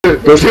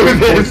Go straight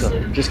towards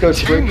them. Just go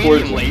straight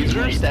towards them.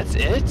 Lasers, that's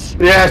it?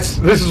 Yes,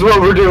 this is what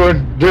we're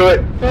doing. Do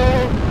it.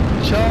 Oh,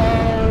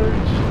 charge!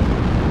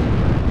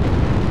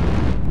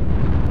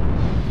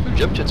 Ooh,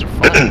 jump jets are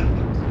fun.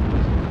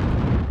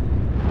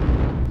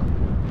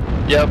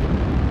 Yep.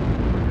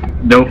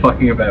 No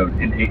fucking about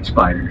and 8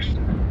 spiders.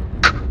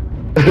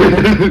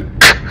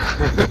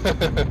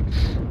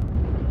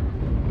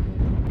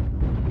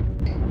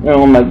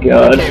 Oh my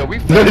god. Okay, we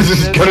This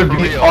is gonna be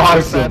real.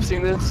 awesome. I've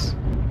seen this.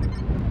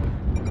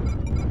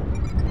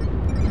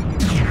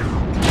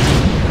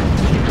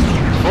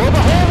 For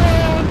the whole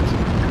world!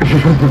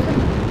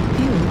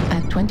 Fuel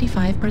at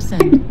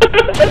 25%.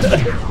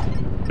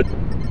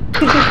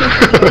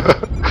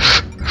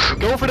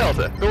 Go for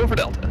Delta. Go for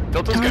Delta.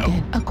 Delta's go.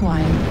 Target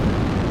acquired.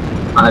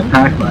 I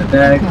packed my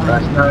bag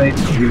last night.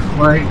 You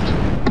flight.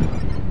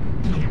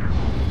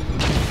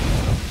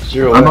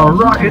 Zero. I'm a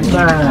rocket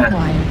man.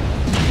 Acquired.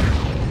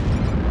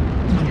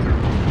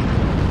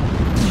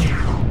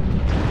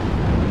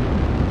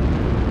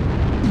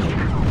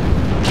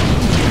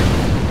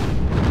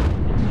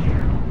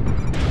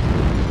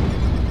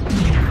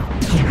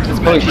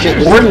 Holy shit!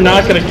 We're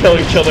not gonna kill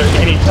each other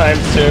anytime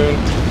soon.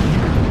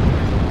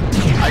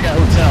 I got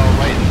hotel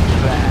right in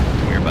that.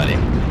 Come here, buddy.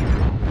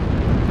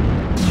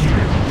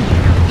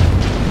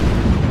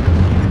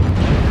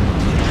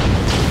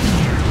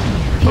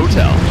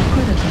 Hotel.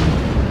 Critical.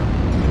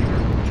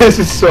 This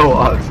is so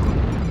awesome.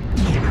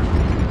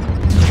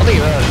 I'll think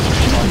about it.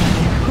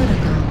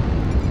 Critical.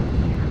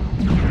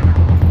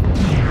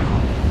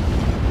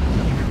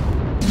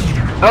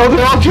 Oh,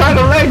 they're all trying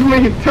to leg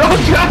me. They're all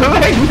trying to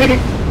leg me.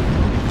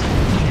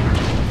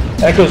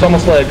 Echo's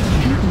almost like.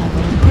 Heat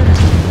level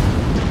critical.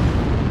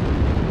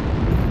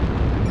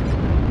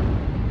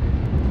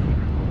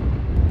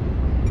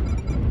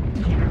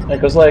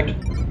 Echo's like.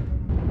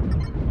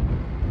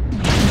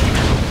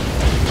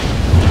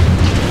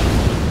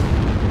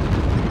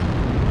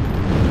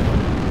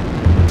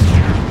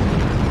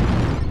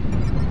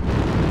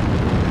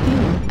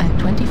 Fuel at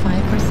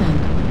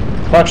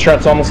 25%.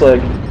 Foxtrot's almost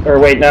like. Or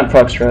wait, not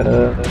Foxtrot,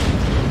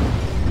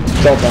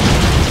 Delta.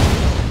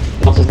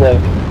 Delta's like.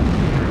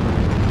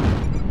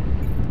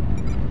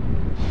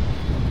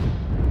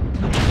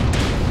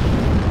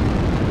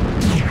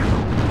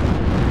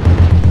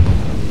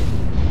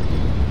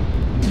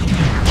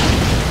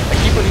 I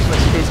keep on using my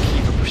space key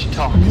for pushing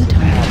top. New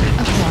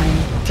target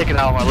acquired. Taking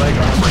out my leg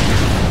armor.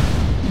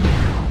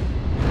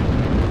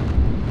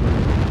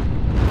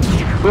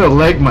 I'm gonna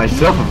leg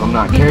myself if I'm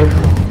not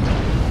careful.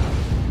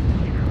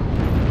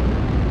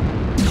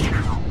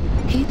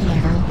 Heat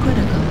level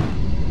critical.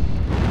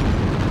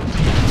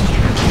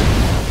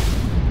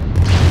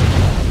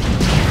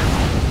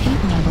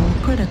 Heat level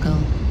critical.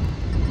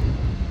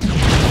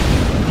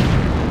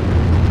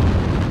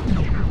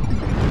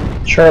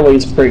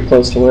 Charlie's pretty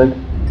close to leg.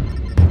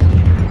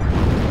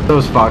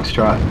 Those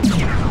Foxtrot.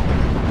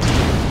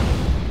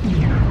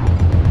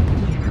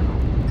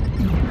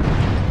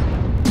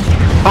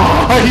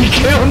 Oh, you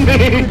killed me!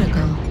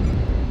 Critical.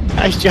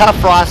 Nice job,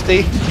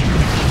 Frosty. Heat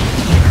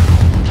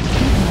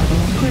level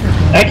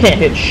critical. I can't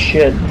hit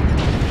shit.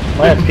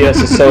 My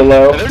FPS is so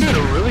low. And they're doing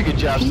a really good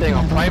job staying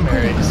on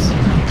primaries.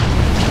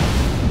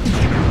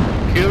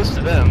 Kudos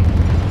to them.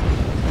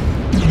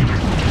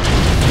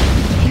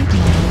 Heat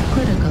level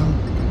critical.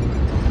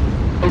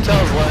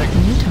 Hotel's leg.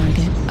 New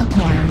target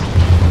acquired.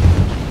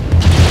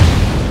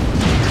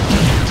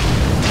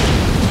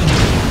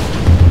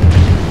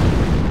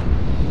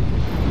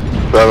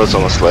 Bravo's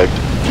almost legged.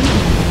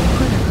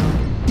 Critical.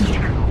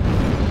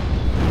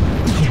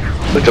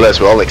 Look at us,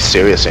 we're all like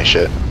serious and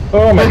shit.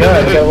 Oh my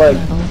god, I got leg.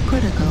 Level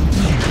critical.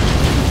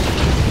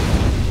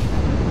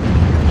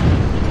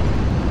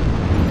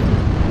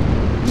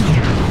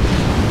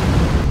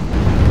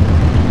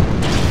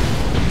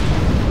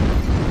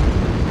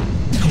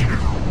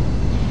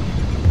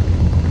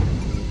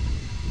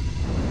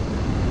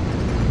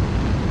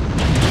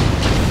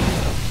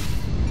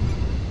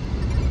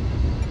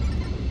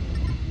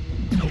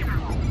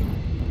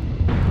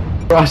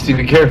 Frosty,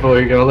 be careful or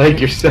you're gonna leg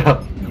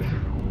yourself.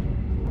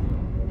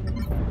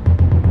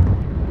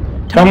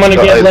 I'm gonna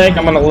get leg,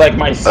 I'm gonna leg I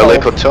myself.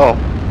 like hotel.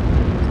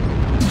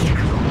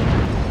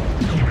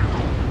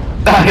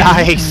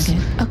 Nice.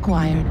 Target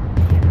acquired.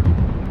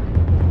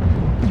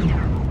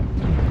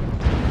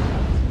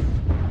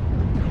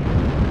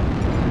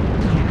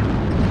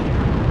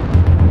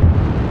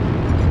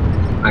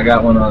 I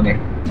got one on me.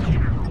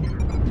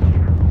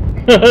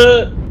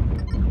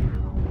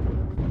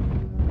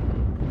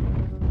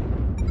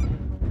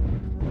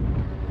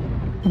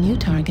 New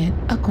target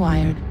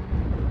acquired.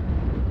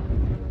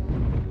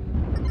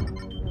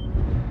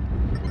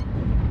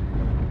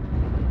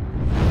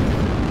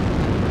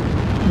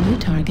 New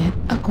target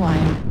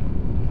acquired.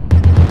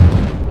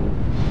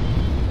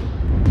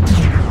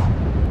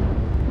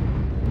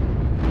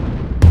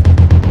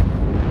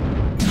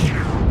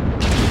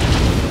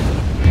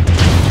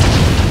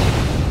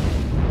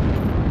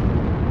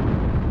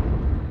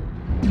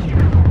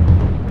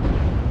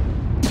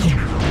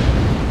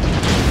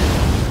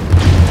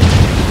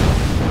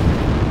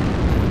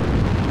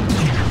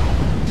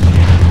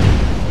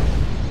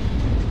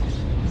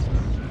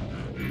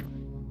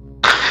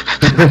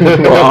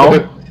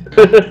 Wow.